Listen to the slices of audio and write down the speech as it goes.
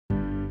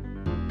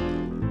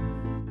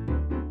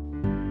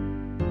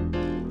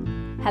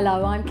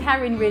Hello, I'm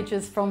Karen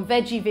Ridgers from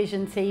Veggie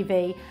Vision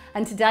TV,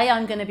 and today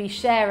I'm going to be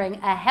sharing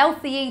a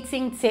healthy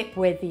eating tip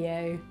with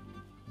you.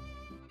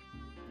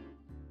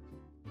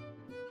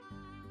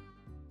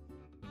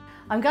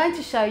 I'm going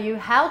to show you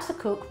how to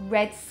cook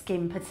red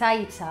skin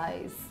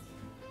potatoes.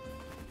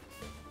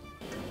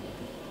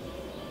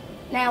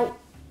 Now,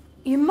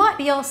 you might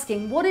be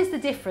asking, what is the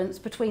difference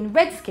between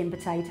red skin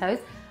potatoes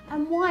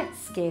and white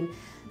skin?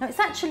 Now, it's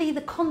actually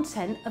the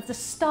content of the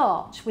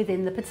starch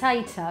within the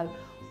potato.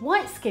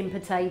 White skin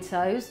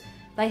potatoes,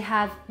 they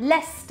have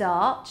less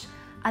starch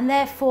and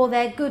therefore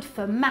they're good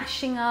for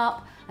mashing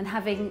up and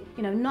having,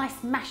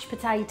 nice mashed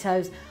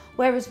potatoes,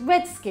 whereas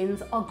red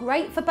skins are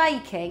great for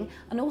baking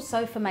and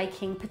also for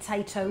making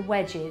potato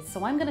wedges.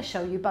 So I'm going to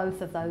show you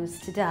both of those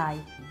today.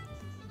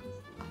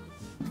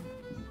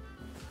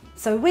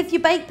 So with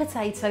your baked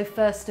potato,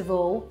 first of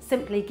all,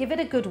 simply give it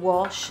a good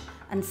wash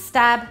and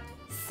stab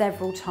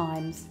several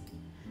times.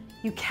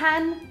 You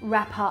can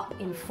wrap up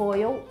in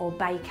foil or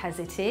bake as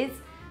it is.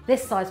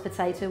 This size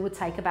potato would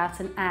take about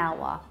an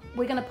hour.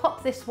 We're going to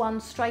pop this one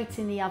straight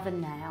in the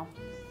oven now.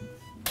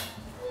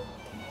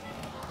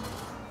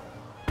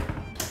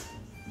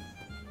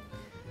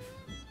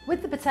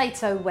 With the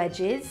potato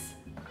wedges,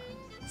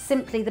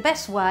 simply the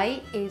best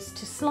way is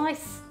to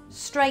slice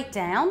straight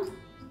down.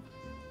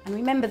 And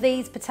remember,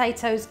 these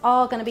potatoes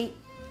are going to be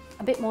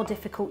a bit more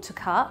difficult to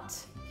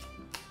cut.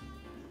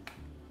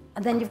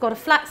 And then you've got a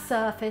flat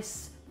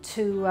surface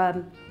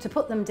to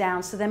put them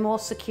down so they're more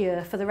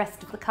secure for the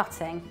rest of the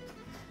cutting.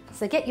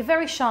 So get your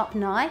very sharp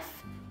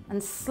knife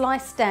and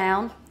slice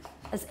down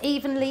as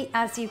evenly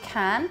as you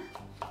can.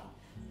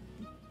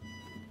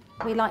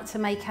 We like to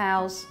make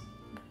ours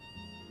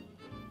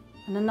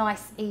in a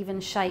nice even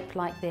shape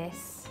like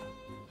this.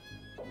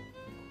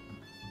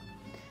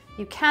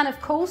 You can of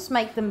course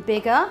make them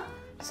bigger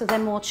so they're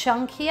more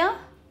chunkier.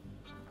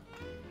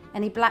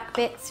 Any black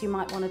bits you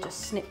might want to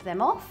just snip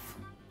them off.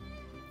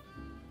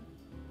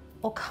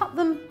 Or cut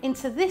them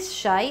into this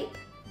shape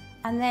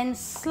and then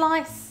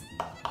slice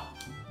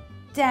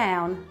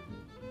down,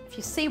 if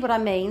you see what I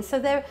mean. So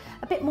they're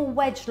a bit more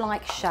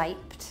wedge-like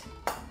shaped.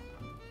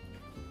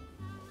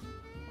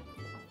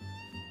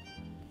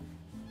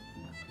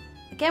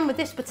 Again, with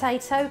this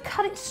potato,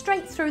 cut it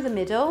straight through the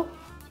middle.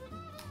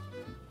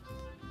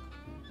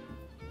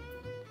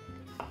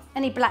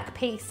 Any black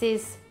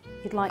pieces,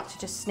 you'd like to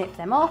just snip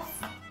them off.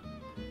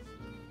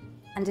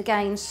 And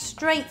again,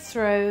 straight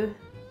through.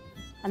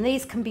 And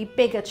these can be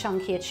bigger,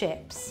 chunkier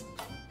chips.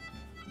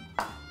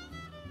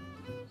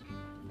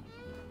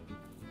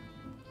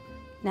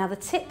 Now, the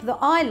tip that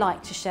I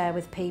like to share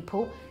with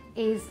people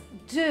is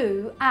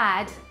do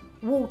add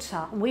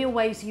water. And we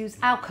always use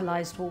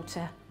alkalized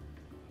water.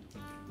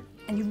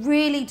 And you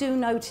really do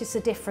notice a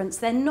difference.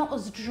 They're not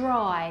as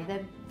dry.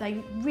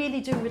 They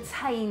really do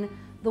retain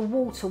the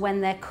water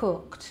when they're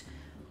cooked.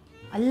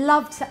 I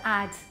love to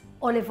add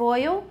olive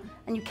oil,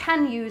 and you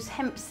can use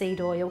hemp seed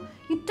oil.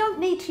 You don't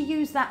need to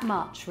use that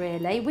much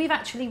really. We've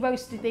actually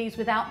roasted these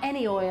without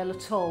any oil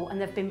at all and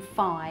they've been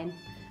fine.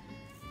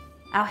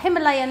 Our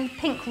Himalayan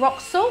pink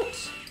rock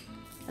salt,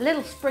 a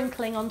little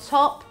sprinkling on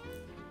top.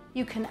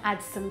 You can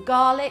add some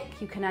garlic,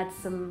 you can add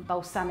some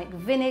balsamic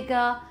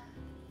vinegar.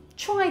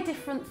 Try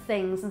different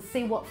things and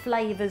see what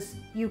flavours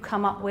you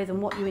come up with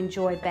and what you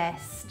enjoy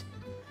best.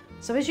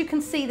 So as you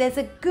can see, there's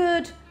a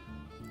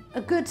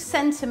good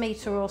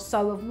centimetre or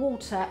so of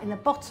water in the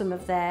bottom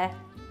of there,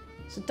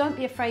 so don't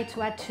be afraid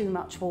to add too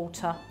much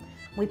water.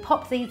 We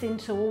pop these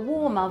into a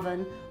warm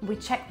oven and we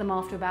check them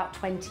after about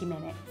 20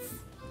 minutes.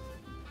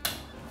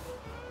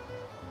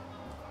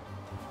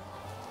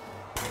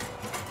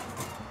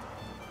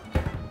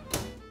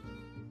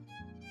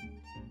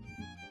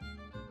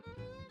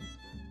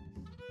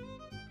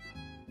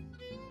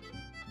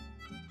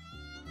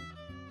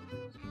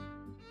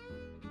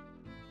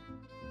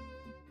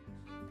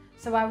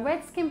 So our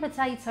red skin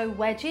potato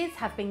wedges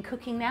have been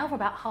cooking now for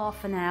about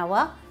half an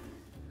hour.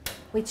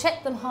 We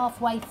check them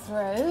halfway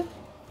through.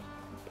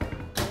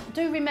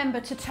 Do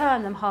remember to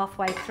turn them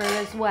halfway through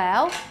as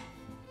well.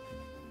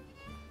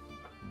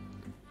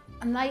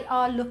 And they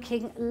are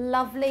looking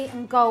lovely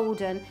and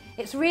golden.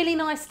 It's really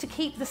nice to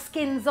keep the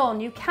skins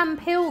on. You can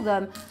peel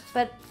them,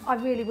 but I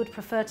really would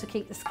prefer to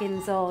keep the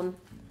skins on.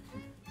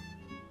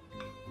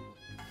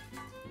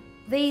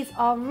 These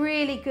are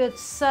really good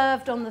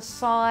served on the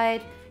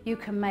side. You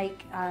can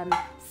make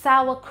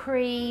sour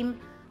cream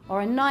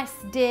or a nice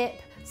dip,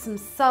 some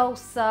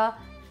salsa,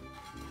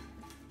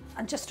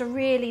 and just a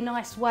really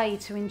nice way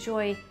to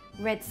enjoy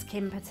red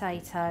skin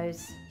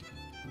potatoes.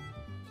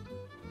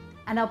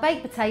 And our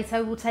baked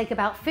potato will take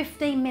about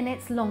 15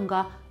 minutes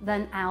longer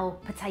than our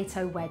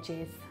potato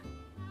wedges.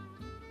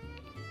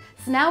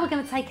 So now we're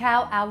going to take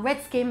out our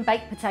red skin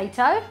baked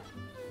potato.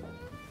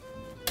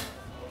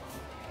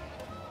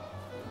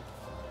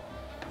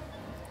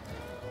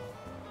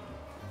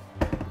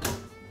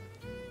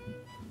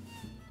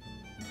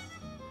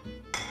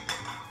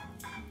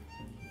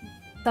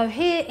 So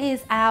here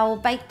is our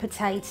baked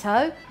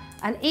potato.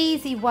 An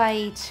easy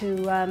way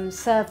to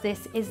serve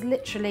this is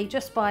literally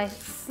just by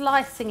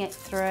slicing it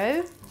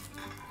through.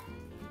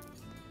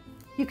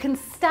 You can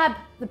stab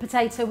the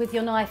potato with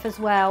your knife as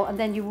well, and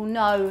then you will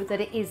know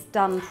that it is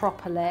done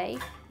properly.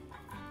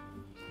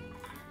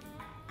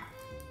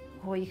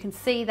 Or you can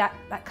see that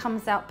that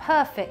comes out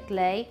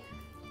perfectly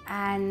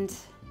and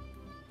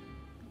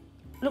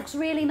looks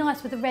really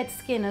nice with the red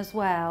skin as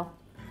well.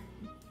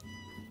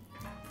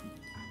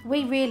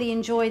 We really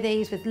enjoy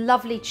these with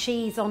lovely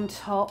cheese on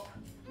top,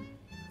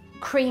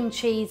 cream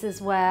cheese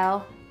as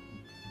well.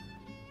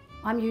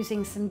 I'm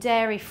using some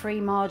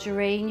dairy-free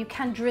margarine. You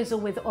can drizzle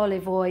with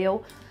olive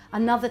oil.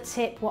 Another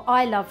tip, what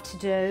I love to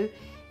do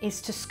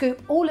is to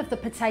scoop all of the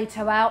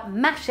potato out,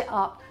 mash it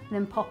up, and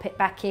then pop it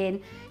back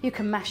in. You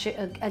can mash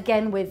it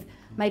again with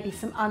maybe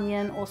some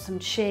onion or some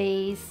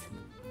cheese.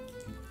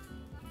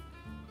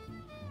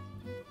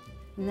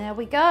 And there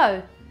we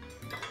go.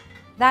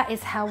 That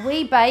is how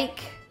we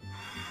bake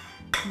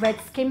red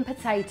skin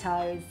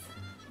potatoes.